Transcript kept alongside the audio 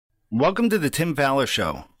Welcome to the Tim Fowler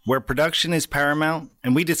Show, where production is paramount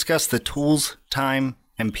and we discuss the tools, time,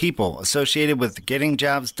 and people associated with getting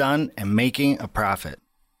jobs done and making a profit.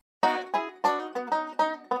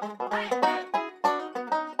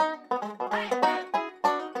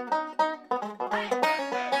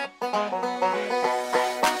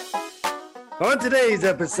 On today's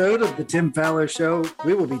episode of the Tim Fowler Show,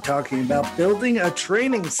 we will be talking about building a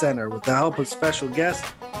training center with the help of special guest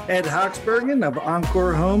Ed Hochsbergen of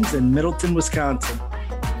Encore Homes in Middleton, Wisconsin.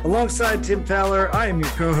 Alongside Tim Fowler, I am your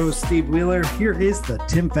co-host, Steve Wheeler. Here is the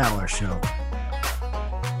Tim Fowler Show.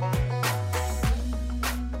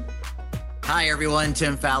 Hi, everyone.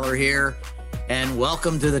 Tim Fowler here, and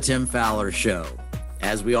welcome to the Tim Fowler Show.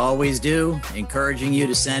 As we always do, encouraging you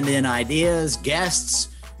to send in ideas, guests,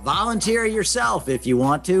 volunteer yourself if you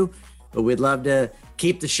want to, but we'd love to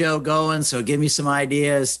keep the show going. So give me some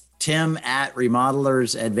ideas,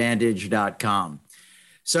 tim@remodelersadvantage.com.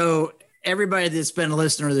 So everybody that's been a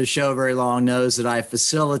listener to the show very long knows that I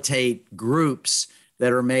facilitate groups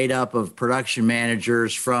that are made up of production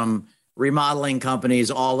managers from remodeling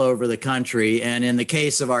companies all over the country. And in the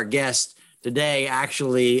case of our guest today,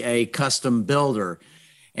 actually a custom builder.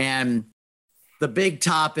 And the big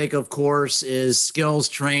topic, of course, is skills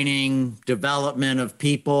training, development of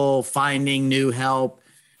people, finding new help,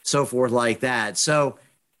 so forth like that. So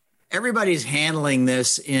everybody's handling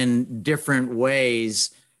this in different ways,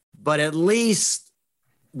 but at least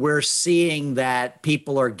we're seeing that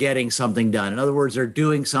people are getting something done. In other words, they're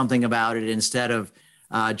doing something about it instead of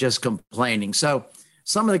just complaining. So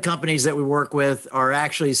some of the companies that we work with are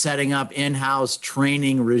actually setting up in-house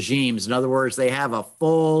training regimes. In other words, they have a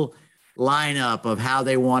full lineup of how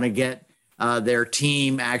they want to get their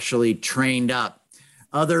team actually trained up.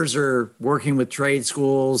 Others are working with trade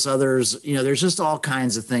schools. Others, there's just all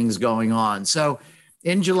kinds of things going on. So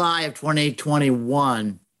in July of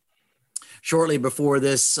 2021, shortly before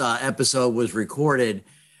this episode was recorded,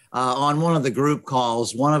 on one of the group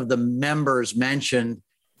calls, one of the members mentioned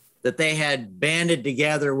that they had banded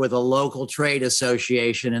together with a local trade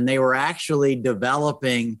association, and they were actually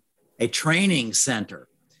developing a training center.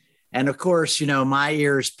 And of course, my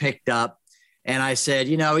ears picked up, and I said,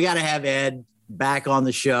 we got to have Ed back on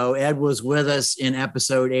the show. Ed was with us in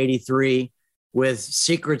episode 83 with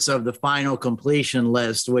Secrets of the Final Completion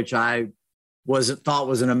List, which I thought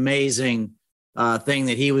was an amazing thing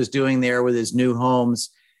that he was doing there with his new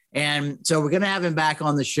homes. And so we're going to have him back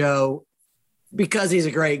on the show because he's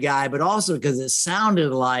a great guy, but also because it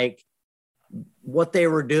sounded like what they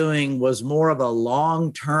were doing was more of a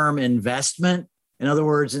long-term investment. In other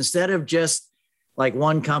words, instead of just like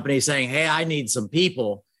one company saying, hey, I need some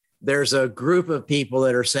people, there's a group of people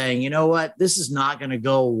that are saying, you know what, this is not going to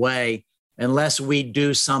go away unless we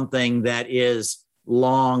do something that is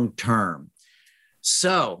long-term.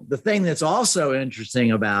 So the thing that's also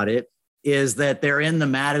interesting about it is that they're in the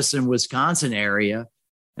Madison, Wisconsin area.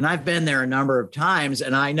 And I've been there a number of times,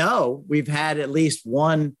 and I know we've had at least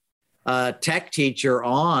one tech teacher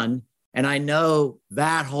on, and I know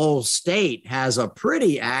that whole state has a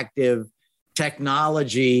pretty active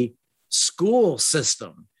technology school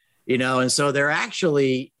system. And so they're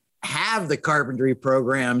actually have the carpentry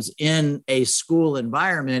programs in a school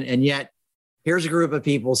environment. And yet here's a group of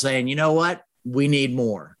people saying, you know what, we need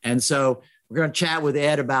more. And so we're going to chat with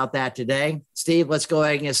Ed about that today. Steve, let's go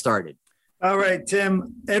ahead and get started. All right,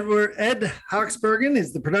 Tim. Ed Hochsbergen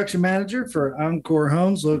is the production manager for Encore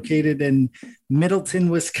Homes, located in Middleton,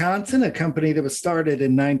 Wisconsin, a company that was started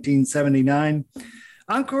in 1979.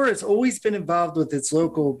 Encore has always been involved with its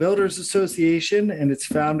local builders association and its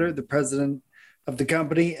founder, the president of the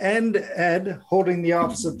company, and Ed holding the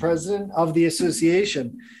office of president of the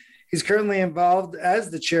association. He's currently involved as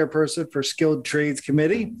the chairperson for Skilled Trades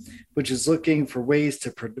Committee, which is looking for ways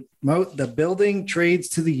to promote the building trades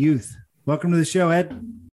to the youth. Welcome to the show, Ed.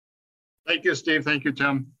 Thank you, Steve. Thank you,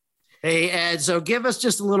 Tim. Hey, Ed, so give us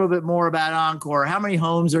just a little bit more about Encore. How many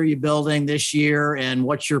homes are you building this year, and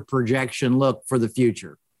what's your projection look for the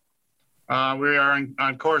future? We are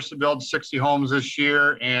on course to build 60 homes this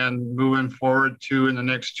year and moving forward to, in the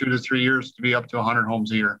next 2 to 3 years, to be up to 100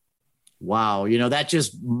 homes a year. Wow. That's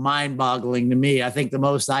just mind-boggling to me. I think the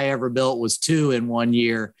most I ever built was 2 in 1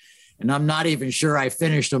 year, and I'm not even sure I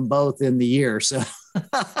finished them both in the year. So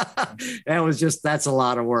that's a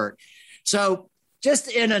lot of work. So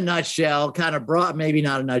just in a nutshell, kind of broad, maybe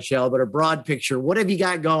not a nutshell, but a broad picture, what have you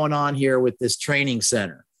got going on here with this training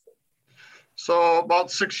center? So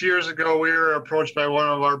about 6 years ago, we were approached by one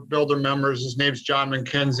of our builder members. His name's John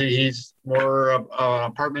McKenzie. He's more an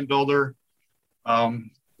apartment builder.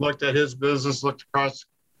 Looked at his business, looked across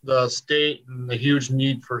the state and the huge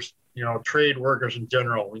need for trade workers in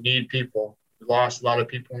general. We need people. We lost a lot of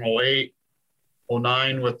people in 08,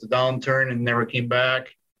 09 with the downturn and never came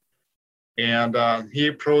back. And he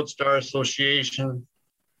approached our association.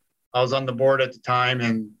 I was on the board at the time,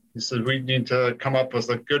 and he said, we need to come up with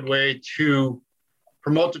a good way to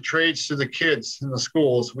promote the trades to the kids in the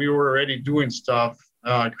schools. We were already doing stuff,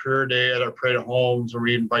 career day at our Parade of Homes, where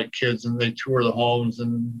we invite kids and they tour the homes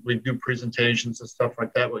and we do presentations and stuff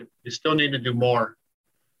like that. We still need to do more.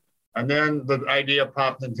 And then the idea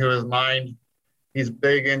popped into his mind. He's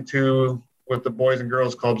big into with the Boys and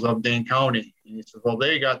Girls Clubs of Dane County. And he said, well,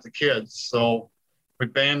 they got the kids. So we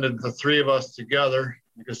banded the three of us together.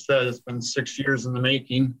 Like I said, it's been 6 years in the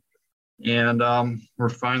making. And we're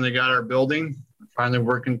finally got our building. We're finally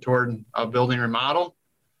working toward a building remodel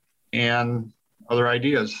and other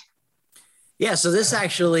ideas. Yeah, so this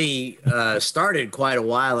actually started quite a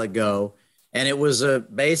while ago. And it was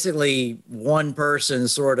basically one person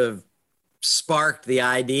sort of sparked the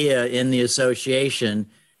idea in the association.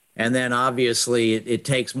 And then obviously it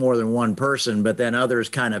takes more than one person, but then others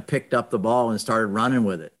kind of picked up the ball and started running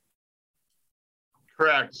with it.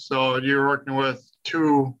 Correct. So you're working with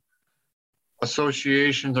two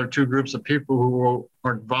associations or two groups of people who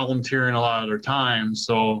are volunteering a lot of their time.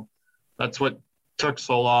 So that's what took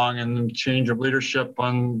so long, and change of leadership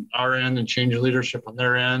on our end and change of leadership on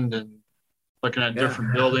their end, and looking at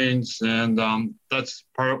different buildings. And that's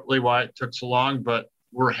partly why it took so long, but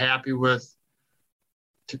we're happy with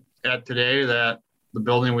at today that the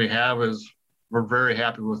building we have we're very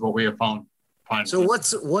happy with what we have found. So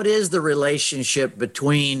what is the relationship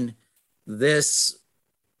between this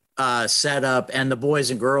setup and the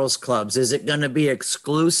Boys and Girls Clubs? Is it going to be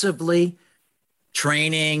exclusively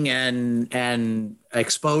training and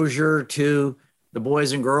exposure to the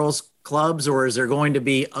Boys and Girls Clubs, or is there going to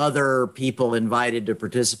be other people invited to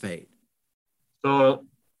participate? So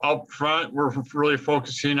up front, we're really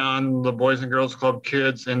focusing on the Boys and Girls Club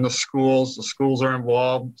kids in the schools. The schools are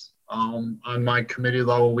involved. On my committee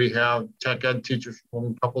level, we have tech ed teachers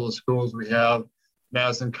from a couple of the schools. We have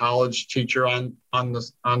Madison College teacher on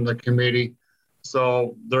the committee.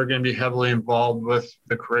 So they're going to be heavily involved with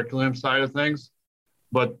the curriculum side of things.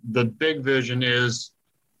 But the big vision is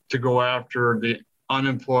to go after the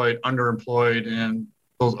unemployed, underemployed, and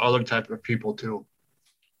those other type of people too.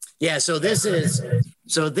 Yeah. So this is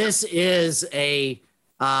a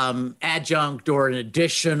adjunct or an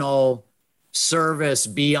additional service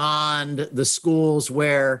beyond the schools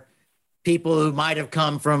where people who might have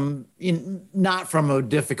come from not from a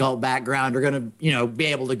difficult background are going to, be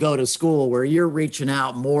able to go to school, where you're reaching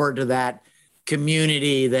out more to that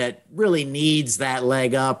community that really needs that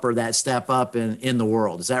leg up or that step up in the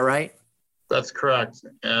world. Is that right? That's correct.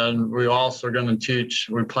 And we also are going to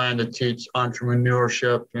we plan to teach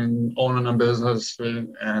entrepreneurship and owning a business.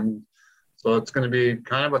 And so it's going to be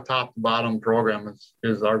kind of a top to bottom program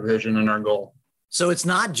is our vision and our goal. So it's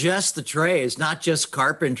not just the trade, it's not just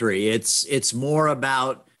carpentry. It's more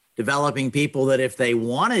about developing people that if they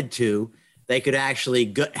wanted to, they could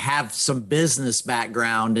actually have some business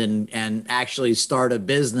background and actually start a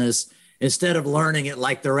business instead of learning it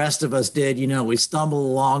like the rest of us did. We stumble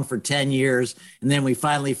along for 10 years and then we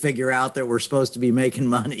finally figure out that we're supposed to be making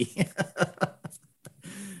money.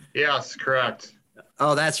 Yes, correct.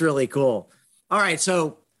 Oh, that's really cool. All right.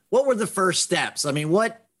 So what were the first steps? I mean,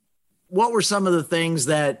 what were some of the things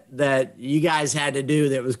that you guys had to do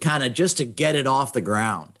that was kind of just to get it off the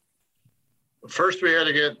ground? First, we had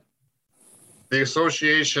to get the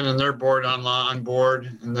association and their board on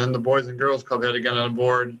board, and then the Boys and Girls Club had to get on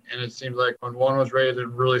board. And it seemed like when one was ready to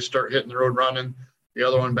really start hitting the road running, the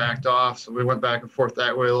other one backed off. So we went back and forth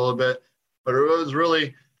that way a little bit. But it was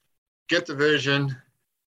really get the vision,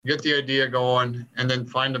 get the idea going, and then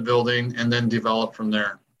find a building and then develop from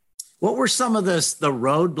there. What were some of the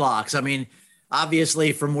roadblocks? I mean,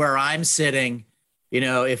 obviously from where I'm sitting,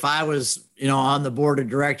 if I was, on the board of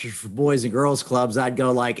directors for Boys and Girls Clubs, I'd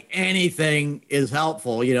go like, anything is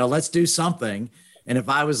helpful, let's do something. And if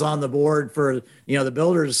I was on the board for, the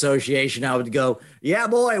Builders Association, I would go, yeah,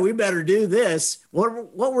 boy, we better do this.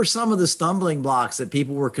 What were some of the stumbling blocks that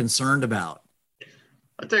people were concerned about?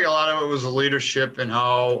 I think a lot of it was the leadership and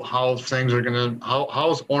how things are going to,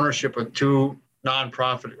 how's ownership of two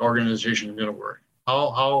nonprofit organizations going to work? How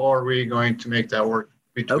are we going to make that work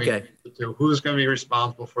between the two? Who's going to be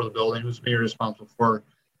responsible for the building? Who's going to be responsible for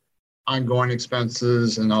ongoing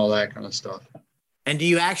expenses and all that kind of stuff? And do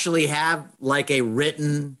you actually have like a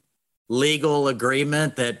written legal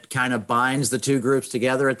agreement that kind of binds the two groups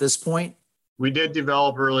together at this point? We did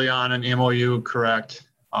develop early on an MOU, correct.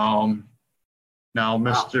 Now,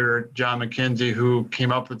 Mr. John McKenzie, who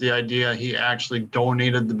came up with the idea, he actually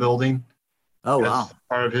donated the building. Oh, wow. As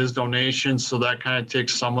part of his donation. So that kind of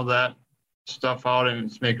takes some of that stuff out and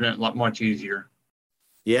it's making it a lot much easier.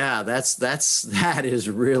 Yeah, that is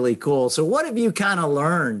really cool. So what have you kind of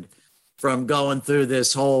learned from going through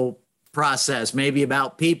this whole process? Maybe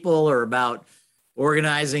about people or about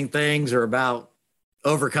organizing things or about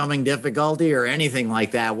overcoming difficulty or anything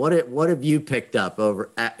like that. What have you picked up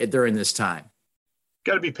during this time?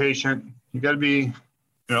 Got to be patient. You got to be,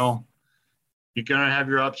 you're going to have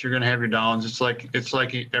your ups, you're going to have your downs. It's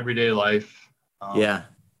like everyday life. Yeah.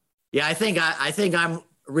 I think I'm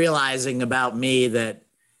realizing about me that,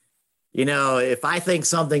 if I think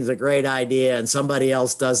something's a great idea and somebody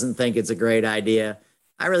else doesn't think it's a great idea,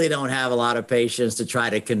 I really don't have a lot of patience to try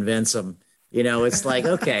to convince them. It's like,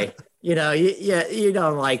 okay, you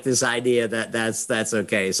don't like this idea, that's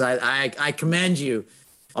okay. So I commend you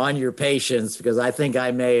on your patience because I think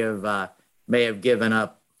I may have given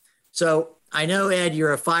up. So I know, Ed,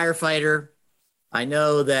 you're a firefighter. I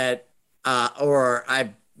know that, or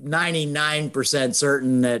I'm 99%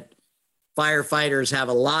 certain that firefighters have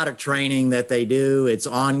a lot of training that they do. It's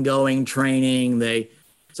ongoing training.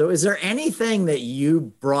 So is there anything that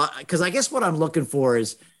you brought? Because I guess what I'm looking for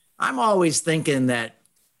is I'm always thinking that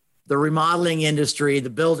the remodeling industry, the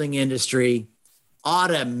building industry ought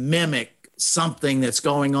to mimic something that's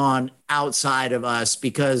going on outside of us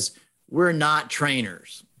because we're not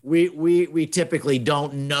trainers. We typically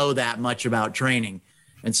don't know that much about training.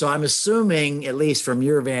 And so I'm assuming, at least from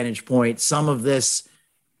your vantage point, some of this,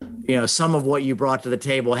 some of what you brought to the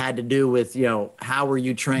table had to do with, how were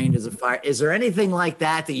you trained as a fire? Is there anything like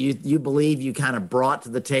that you believe you kind of brought to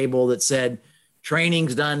the table that said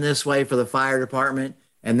training's done this way for the fire department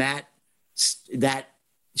and that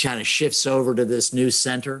kind of shifts over to this new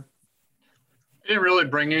center? I didn't really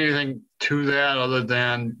bring anything to that other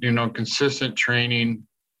than, consistent training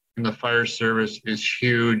in the fire service is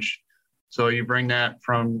huge. So you bring that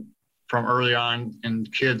from early on in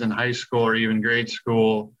kids in high school or even grade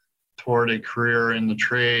school toward a career in the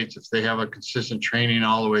trades. If they have a consistent training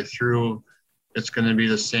all the way through, it's going to be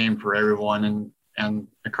the same for everyone. And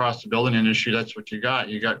across the building industry, that's what you got.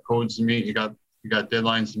 You got codes to meet. You got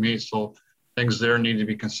deadlines to meet. So things there need to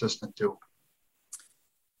be consistent too.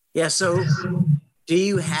 Yeah. So do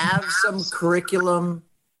you have some curriculum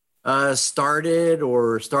started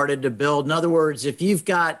to build? In other words, if you've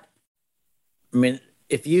got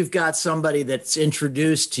somebody that's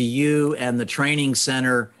introduced to you and the training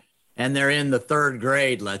center and they're in the third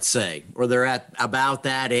grade, let's say, or they're at about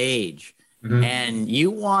that age, mm-hmm. and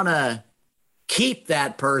you want to keep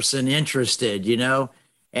that person interested,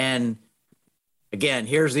 and again,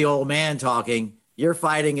 here's the old man talking. You're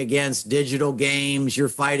fighting against digital games. You're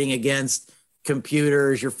fighting against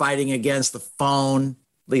computers. You're fighting against the phone.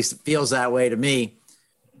 At least it feels that way to me.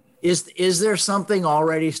 Is there something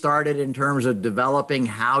already started in terms of developing?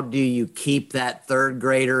 How do you keep that third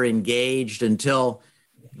grader engaged until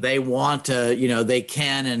they want to, they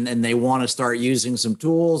can and they want to start using some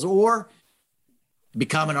tools or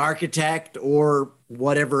become an architect or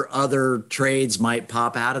whatever other trades might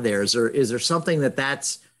pop out of there? Is there something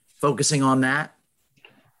that's focusing on that?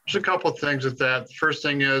 There's a couple of things with that. The first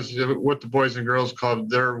thing is with the Boys and Girls Club,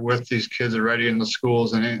 they're with these kids already in the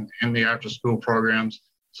schools and in the after school programs.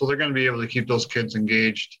 So they're going to be able to keep those kids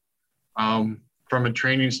engaged. From a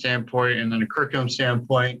training standpoint and then a curriculum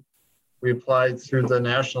standpoint, we applied through the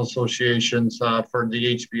national associations for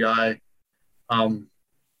the HBI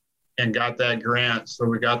and got that grant. So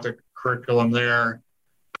we got the curriculum there.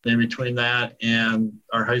 In between that and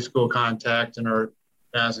our high school contact and our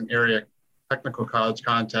Madison area technical college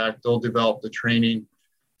contact, they'll develop the training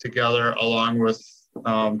together along with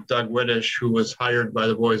Doug Whittish, who was hired by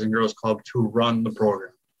the Boys and Girls Club to run the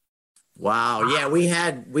program. Wow. Yeah, we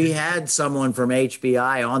had someone from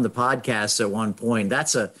HBI on the podcast at one point.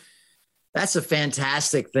 That's a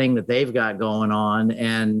fantastic thing that they've got going on.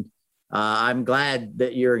 And I'm glad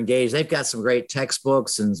that you're engaged. They've got some great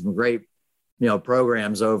textbooks and some great,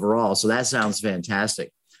 programs overall. So that sounds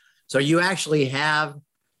fantastic. So you actually have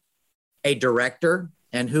a director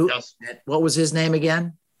and who, yes. What was his name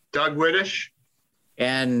again? Doug Whittish.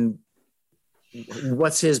 And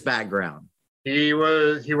what's his background? He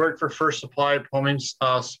worked for First Supply Plumbing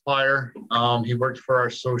supplier. He worked for our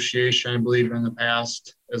association, I believe, in the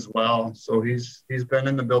past as well. So he's been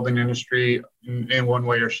in the building industry in one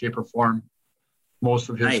way or shape or form most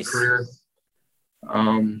of his career.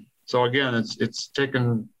 So again, it's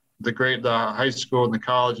taken the high school and the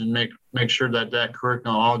college and make sure that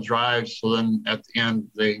curriculum all drives. So then at the end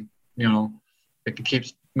they can keep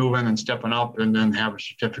moving and stepping up and then have a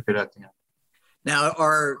certificate at the end. Now,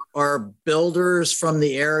 are builders from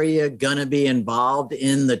the area going to be involved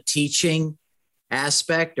in the teaching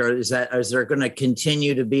aspect, or is there going to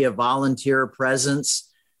continue to be a volunteer presence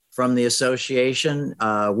from the association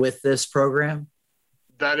with this program?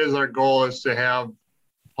 That is our goal, is to have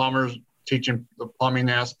plumbers teaching the plumbing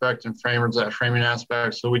aspect and framers that framing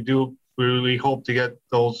aspect. So we hope to get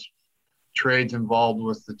those trades involved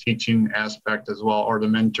with the teaching aspect as well, or the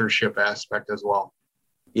mentorship aspect as well.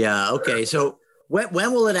 Yeah. Okay. So when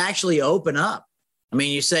will it actually open up? I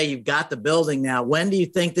mean, you say you've got the building now. When do you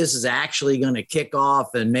think this is actually going to kick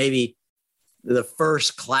off and maybe the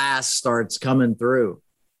first class starts coming through?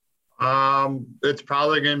 It's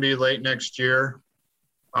probably going to be late next year.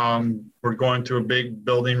 We're going through a big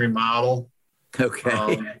building remodel.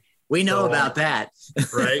 Okay. We know about that.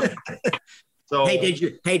 Right. So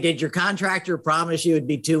hey, did your contractor promise you it'd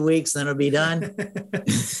be 2 weeks, then it'll be done?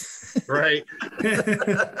 Right.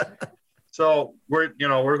 So we're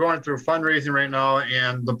going through fundraising right now,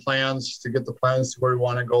 and the plans to where we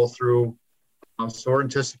want to go through. So we're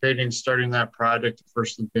anticipating starting that project the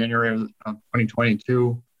 1st of January of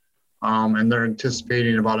 2022. And they're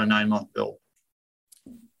anticipating about a 9-month build.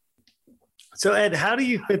 So Ed, how do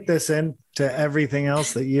you fit this into everything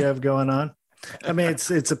else that you have going on? I mean,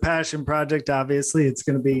 it's a passion project. Obviously, it's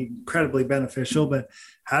going to be incredibly beneficial, but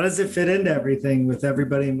how does it fit into everything with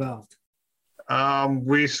everybody involved?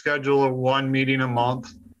 We schedule one meeting a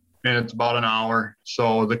month, and it's about an hour.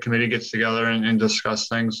 So the committee gets together and discuss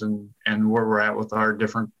things and where we're at with our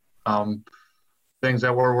different things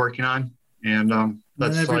that we're working on. And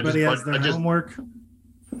that's and everybody has their homework.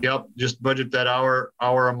 Yep, just budget that hour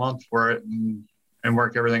a month for it and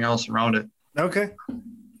work everything else around it. Okay.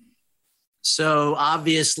 So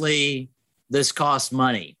obviously, this costs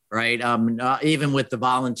money, right? Even with the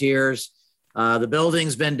volunteers. The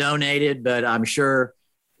building's been donated, but I'm sure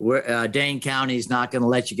Dane County's not going to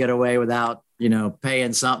let you get away without,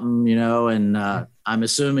 paying something, and I'm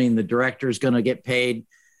assuming the director's going to get paid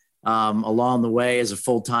along the way as a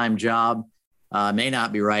full-time job. May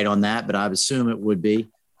not be right on that, but I would assume it would be.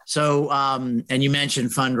 So, and you mentioned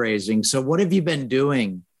fundraising. So what have you been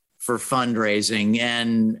doing for fundraising?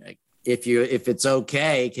 And if it's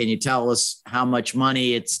okay, can you tell us how much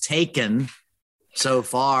money it's taken so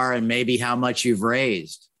far and maybe how much you've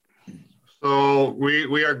raised? So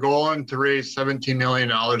we are going to raise $17 million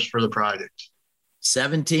for the project.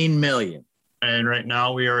 17 million. And right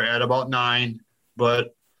now we are at about 9,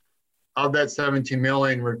 but of that 17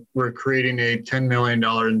 million, we're creating a $10 million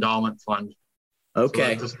endowment fund.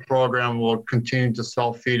 Okay. So this program will continue to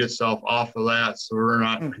self-feed itself off of that. So we're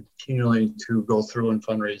not continually to go through and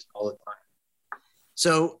fundraise all the time.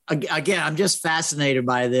 So again, I'm just fascinated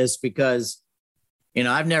by this because,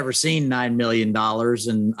 I've never seen $9 million,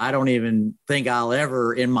 and I don't even think I'll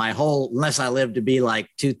ever unless I live to be like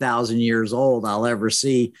 2,000 years old, I'll ever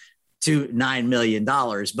see $9 million.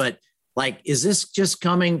 But is this just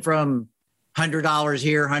coming from $100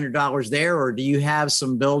 here, $100 there, or do you have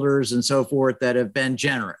some builders and so forth that have been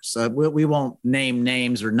generous? We won't name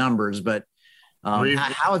names or numbers, but how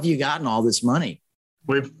have you gotten all this money?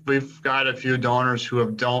 We've got a few donors who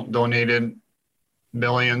have donated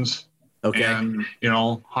millions. Okay. And,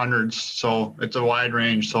 hundreds. So it's a wide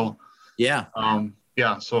range. So, yeah.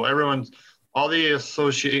 So all the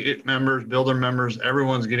associate members, builder members,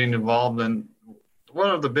 everyone's getting involved. And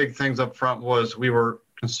one of the big things up front was we were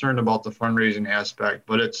concerned about the fundraising aspect,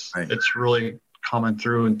 but it's really coming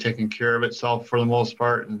through and taking care of itself for the most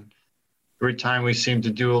part. And every time we seem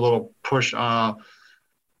to do a little push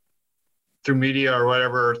through media or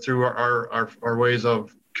whatever, through our ways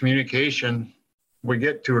of communication, we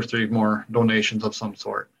get 2 or 3 more donations of some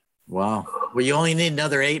sort. Wow. Well, you only need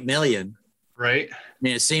another 8 million. Right. I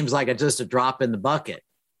mean, it seems like it's just a drop in the bucket.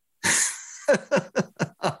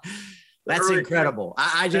 That's incredible.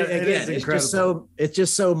 It's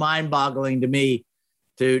just so mind-boggling to me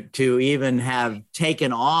to even have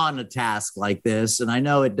taken on a task like this. And I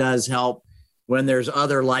know it does help when there's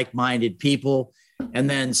other like-minded people. And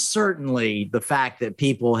then certainly the fact that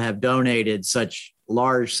people have donated such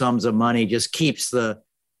large sums of money just keeps the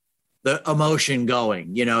emotion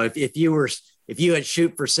going. If you had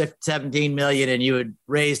shoot for 17 million and you had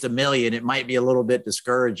raised $1 million, it might be a little bit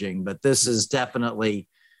discouraging, but this is definitely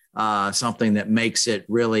something that makes it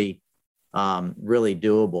really, really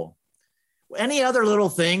doable. Any other little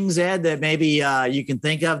things, Ed, that maybe you can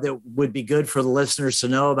think of that would be good for the listeners to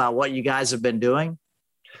know about what you guys have been doing?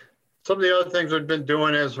 Some of the other things we've been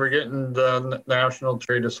doing is we're getting the National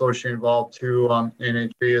Trade Association involved too.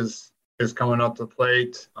 NHB is coming up to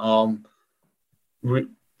plate.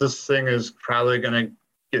 This thing is probably going to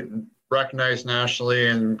get recognized nationally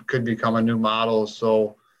and could become a new model.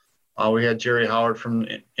 So we had Jerry Howard from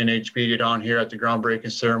NHB down here at the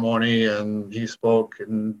groundbreaking ceremony, and he spoke,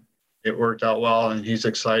 and it worked out well, and he's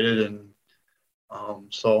excited. And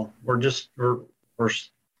so we're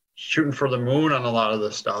shooting for the moon on a lot of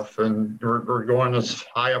this stuff, and we're going as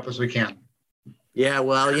high up as we can. Yeah,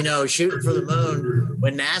 well, shooting for the moon,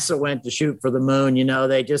 when NASA went to shoot for the moon,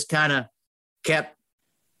 they just kind of kept,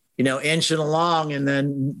 inching along, and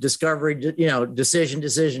then discovery, decision,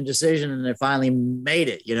 and they finally made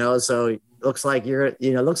it, so it looks like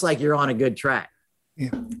you're on a good track. Yeah.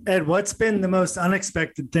 Ed, what's been the most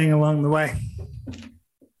unexpected thing along the way?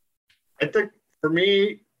 I think for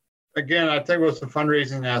me, again, I think it was the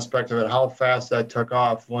fundraising aspect of it, how fast that took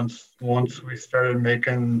off once we started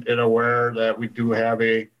making it aware that we do have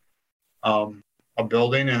a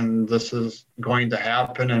building and this is going to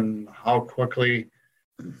happen, and how quickly,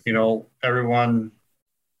 everyone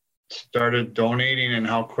started donating, and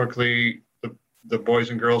how quickly the Boys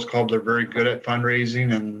and Girls Club, they're very good at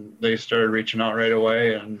fundraising, and they started reaching out right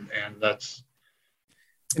away. And that's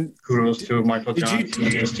kudos to Michael Johnson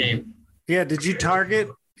and his team. Yeah. Did you target,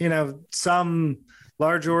 some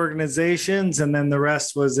large organizations and then the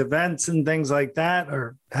rest was events and things like that?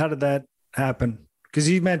 Or how did that happen? Because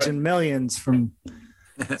you mentioned millions from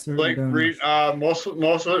most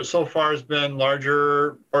of it so far has been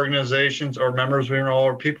larger organizations or members we know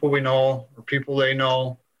or people we know or people they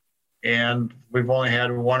know. And we've only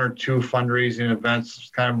had one or two fundraising events,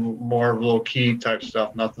 kind of more low key type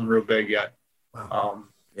stuff, nothing real big yet. Wow.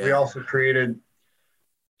 We also created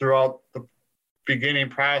throughout the beginning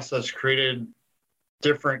process, created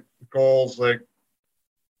different goals, like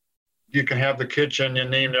you can have the kitchen and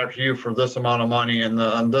named after you for this amount of money,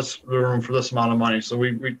 and this room for this amount of money. So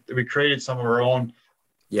we created some of our own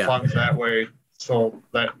funds that way. So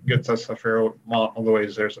that gets us a fair amount of the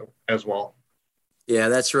ways there as well. Yeah,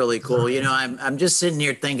 that's really cool. I'm just sitting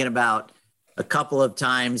here thinking about a couple of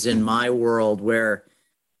times in my world where,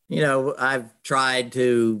 I've tried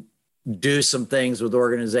to do some things with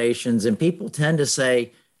organizations, and people tend to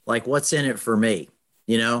say, like, what's in it for me?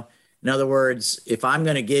 In other words, if I'm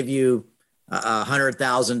going to give you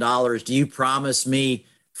 $100,000, do you promise me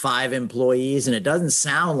 5 employees? And it doesn't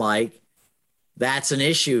sound like that's an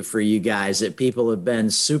issue for you guys, that people have been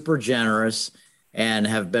super generous and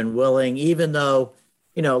have been willing, even though,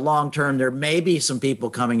 long-term, there may be some people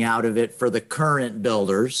coming out of it for the current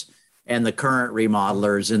builders and the current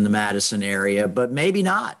remodelers in the Madison area, but maybe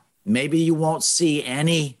not. Maybe you won't see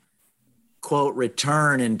any, quote,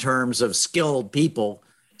 return in terms of skilled people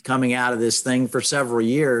coming out of this thing for several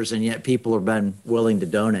years, and yet people have been willing to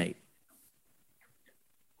donate.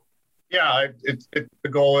 Yeah, the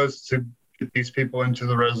goal is to get these people into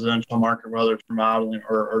the residential market, whether it's remodeling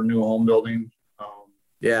or new home building.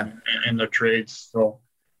 And the trades. So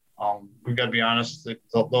we've got to be honest,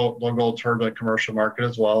 they'll go toward the commercial market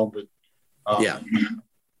as well. But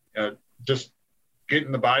just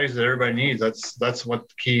getting the bodies that everybody needs. That's what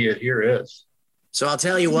the key here is. So I'll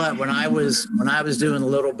tell you what, when I was doing a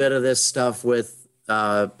little bit of this stuff with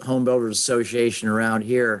Home Builders Association around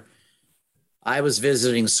here, I was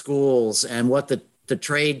visiting schools, and what the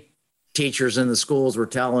trade teachers in the schools were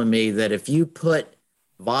telling me, that if you put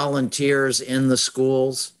volunteers in the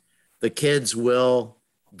schools, the kids will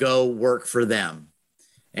go work for them.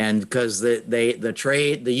 And because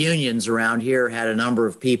the unions around here had a number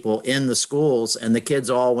of people in the schools, and the kids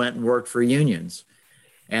all went and worked for unions.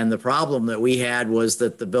 And the problem that we had was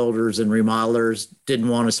that the builders and remodelers didn't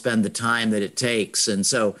want to spend the time that it takes. And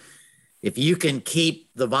so if you can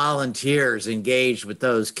keep the volunteers engaged with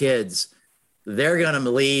those kids, they're going to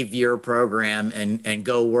leave your program and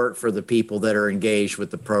go work for the people that are engaged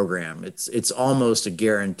with the program. It's almost a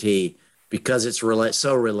guarantee, because it's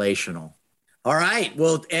so relational. All right.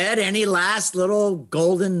 Well, Ed, any last little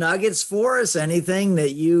golden nuggets for us? Anything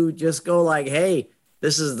that you just go like, hey,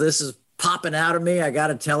 this is popping out of me, I got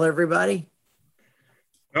to tell everybody?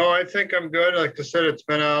 No, I think I'm good. Like I said, it's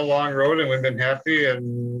been a long road, and we've been happy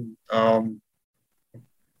and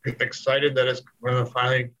excited that it's going to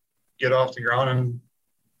finally get off the ground and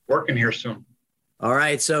working here soon. All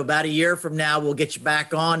right. So about a year from now, we'll get you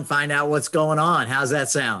back on, find out what's going on. How's that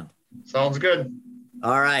sound? Sounds good.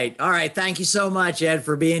 All right. All right. Thank you so much, Ed,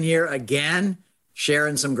 for being here again,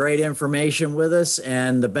 sharing some great information with us,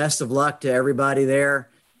 and the best of luck to everybody there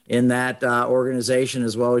in that organization,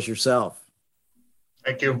 as well as yourself.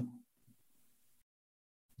 Thank you.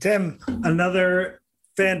 Tim, another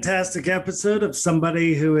fantastic episode of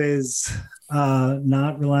somebody who is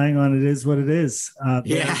not relying on it is what it is.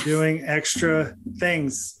 Doing extra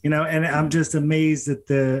things, and I'm just amazed at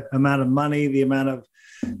the amount of money, the amount of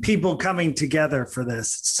people coming together for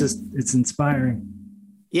this. It's inspiring.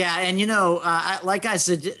 Yeah. And, like I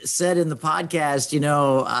said in the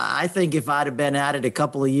podcast, I think if I'd have been at it a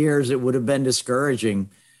couple of years, it would have been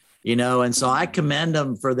discouraging, and so I commend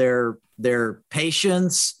them for their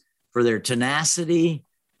patience, for their tenacity,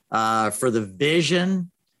 for the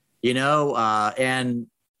vision,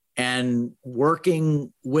 and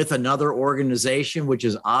working with another organization, which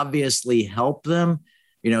has obviously helped them.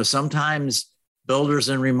 Sometimes builders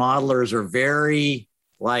and remodelers are very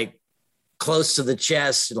close to the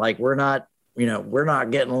chest. Like we're not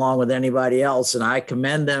getting along with anybody else. And I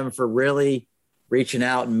commend them for really reaching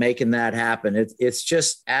out and making that happen. It's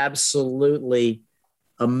just absolutely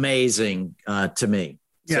amazing to me.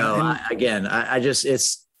 Yeah, so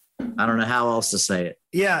I don't know how else to say it.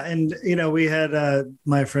 Yeah. And, we had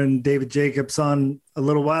my friend David Jacobs on a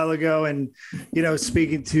little while ago and,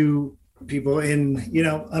 speaking to people in,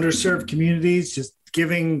 underserved communities, just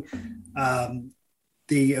giving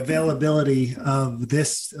the availability of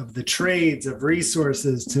the trades, of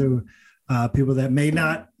resources to people that may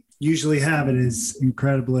not usually have it is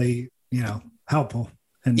incredibly, helpful.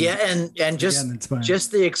 And and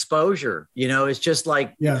just the exposure, it's just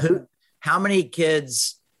like, how many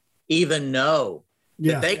kids even know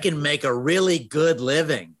that they can make a really good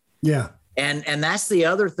living? Yeah. And that's the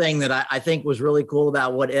other thing that I think was really cool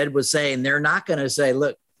about what Ed was saying. They're not going to say,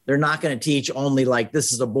 look, they're not going to teach only like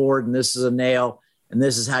this is a board and this is a nail and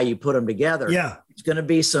this is how you put them together. Yeah. It's going to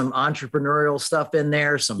be some entrepreneurial stuff in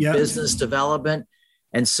there, some business development.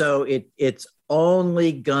 And so it's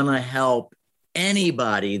only going to help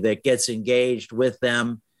anybody that gets engaged with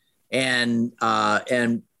them and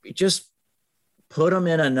just put them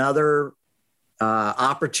in another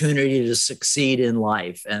opportunity to succeed in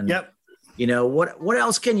life. And, what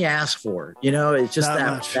else can you ask for? It's just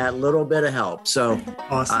that little bit of help. So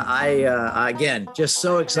awesome. I again, just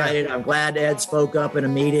so excited. I'm glad Ed spoke up in a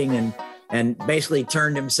meeting and basically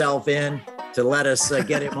turned himself in to let us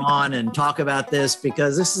get him on and talk about this,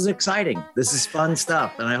 because this is exciting. This is fun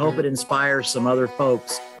stuff. And I hope it inspires some other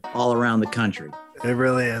folks all around the country. It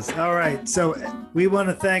really is. All right. So we want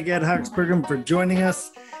to thank Ed Hochsbergen for joining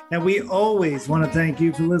us. And we always want to thank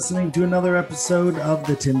you for listening to another episode of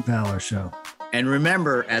The Tim Fowler Show. And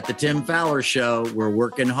remember, at The Tim Fowler Show, we're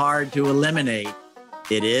working hard to eliminate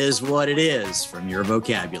 "it is what it is" from your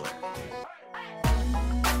vocabulary.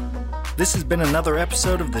 This has been another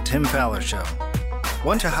episode of The Tim Fowler Show.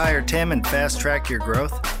 Want to hire Tim and fast track your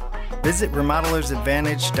growth? Visit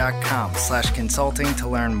remodelersadvantage.com/consulting to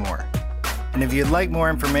learn more. And if you'd like more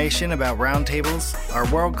information about Roundtables, our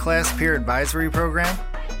world-class peer advisory program,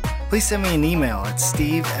 please send me an email at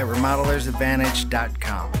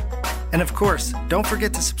steve@remodelersadvantage.com. And of course, don't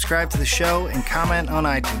forget to subscribe to the show and comment on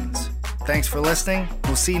iTunes. Thanks for listening.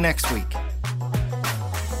 We'll see you next week.